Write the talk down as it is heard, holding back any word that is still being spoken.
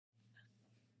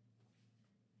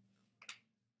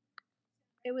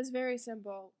It was very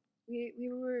simple. We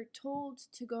were told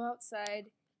to go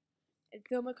outside and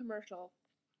film a commercial.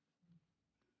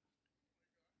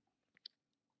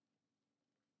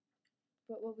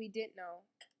 But what we didn't know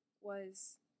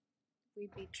was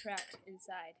we'd be trapped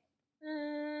inside.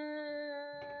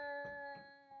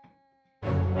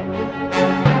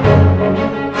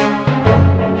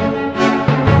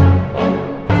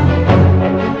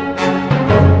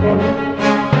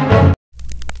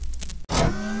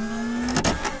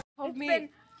 It's been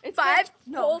 5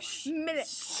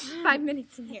 minutes. 5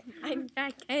 minutes in here. I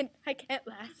can't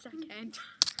last. I can't.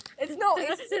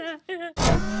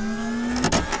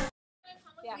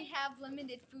 Yeah. We have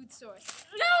limited food source.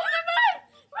 No,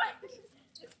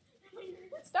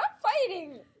 stop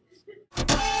fighting!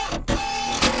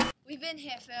 We've been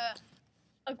here for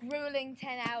a grueling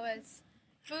 10 hours.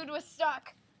 Food was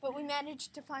stuck, but we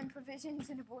managed to find provisions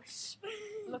in a bush.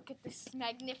 Look at this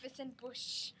magnificent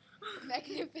bush.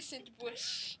 Magnificent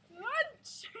bush.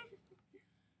 Lunch!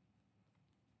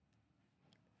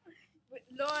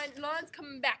 Lauren's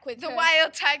coming back with The her.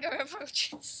 wild tiger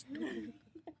approaches.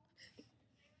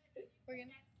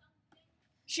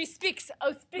 She speaks.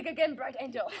 Oh, speak again, bright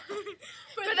angel.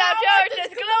 For thou art as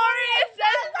glorious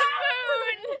as the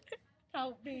moon.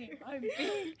 Help me! I'm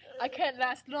big. I can't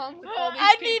last long with all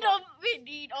these We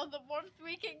need all the warmth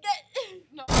we can get.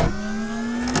 No.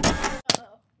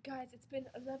 Guys, it's been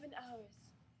 11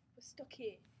 hours. We're stuck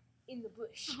here in the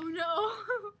bush. Oh no.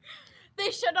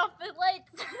 They shut off the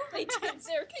lights. They did.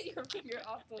 Sarah, get your finger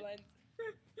off the lens.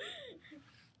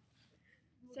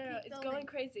 Sarah, it's going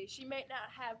crazy. She might not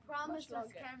have Promise much us,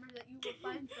 longer. camera, that you will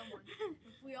find someone.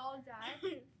 If we all die,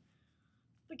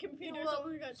 The you computer's will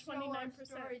only got show our 29%.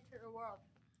 story to the world.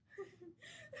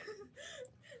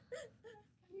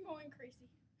 I'm going crazy.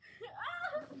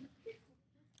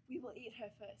 We will eat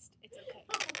her first. It's okay.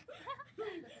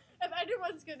 If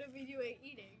anyone's gonna be doing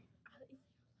eating,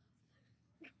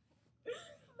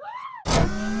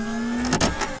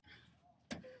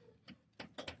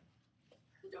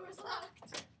 the door's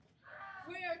locked.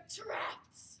 We're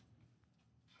trapped.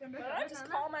 But I just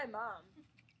call my mom.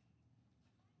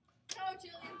 No,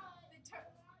 Jillian,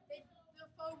 the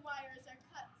phone wires are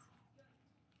cut.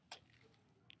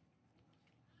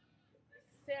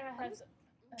 Sarah has.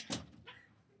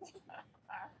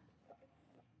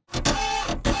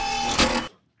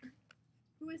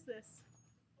 Who is this?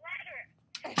 Ladder.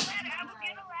 I will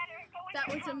get a ladder. Go with That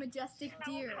your was a mom. majestic I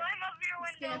will deer climb up your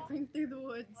window. scampering through the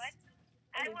woods. What?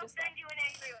 I will send you an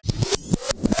angry one.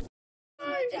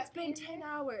 It's been 10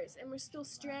 hours and we're still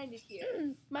stranded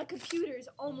here. My computer is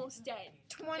almost dead.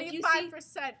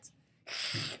 25%.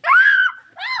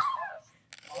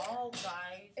 Oh,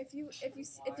 guys. If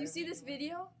you see this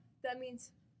video, that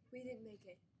means we didn't make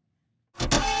it.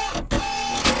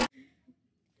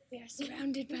 We are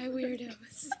surrounded by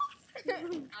weirdos.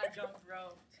 I jumped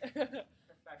rope.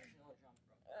 Professional jump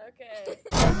rope. Okay.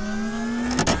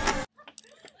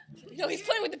 No, he's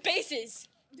playing with the bases.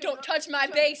 Don't touch my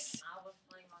base. I was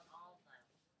playing on all of them.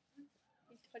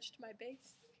 He touched my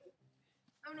base.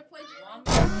 I'm gonna play One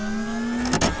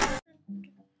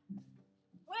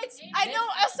Wait, I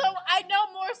know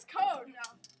Morse code. No.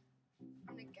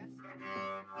 I'm gonna guess.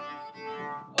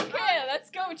 Okay, let's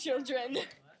go, children.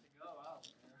 Let's go out.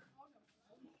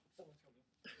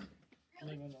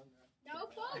 No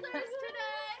folders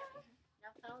today. No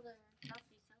folder.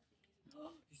 Selfie.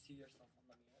 You see yourself on the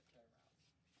mirror, turn around.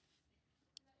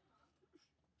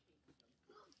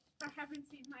 I haven't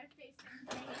seen my face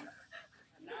in days.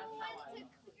 And that's how I know.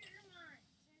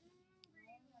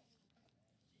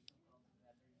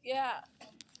 Yeah.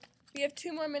 We have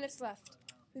 2 more minutes left.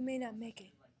 We may not make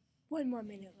it. 1 more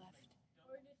minute left.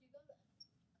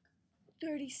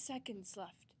 30 seconds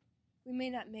left. We may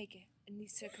not make it. And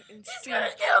these seconds.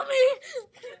 Kill me.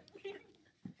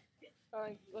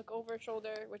 Look over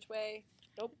shoulder. Which way?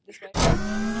 Nope. This way.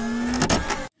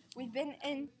 We've been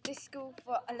in this school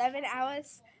for 11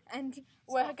 hours, and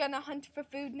we're gonna hunt for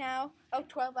food now. Oh,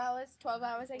 12 hours. 12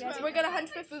 hours, I guess. We're gonna hunt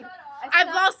for food.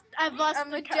 I've lost a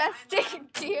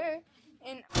majestic deer,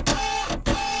 and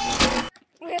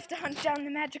we have to hunt down the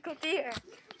magical deer.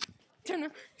 Turn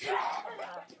around.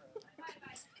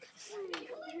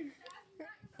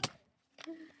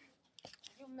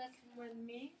 You messing with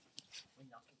me? We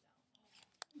knock it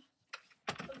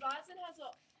down. The rosin has a.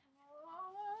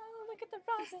 Oh, look at the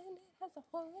rosin. It has a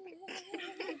hole in it.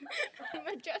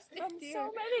 Majestic From deer. so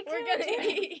many We're gonna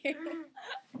candies. eat you.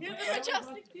 You're the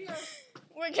majestic deer.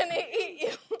 We're gonna eat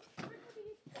you.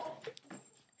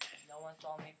 No one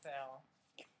saw me fail.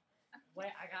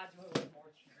 Wait, I gotta do it with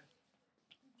more cheers.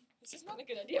 This is not a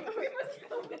good idea, but we must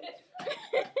film it.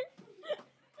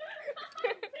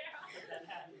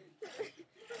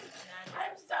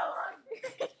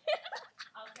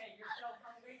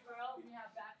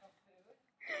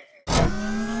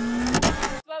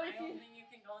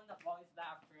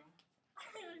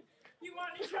 You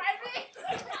want to try me?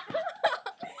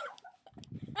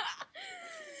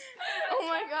 Oh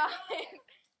my god.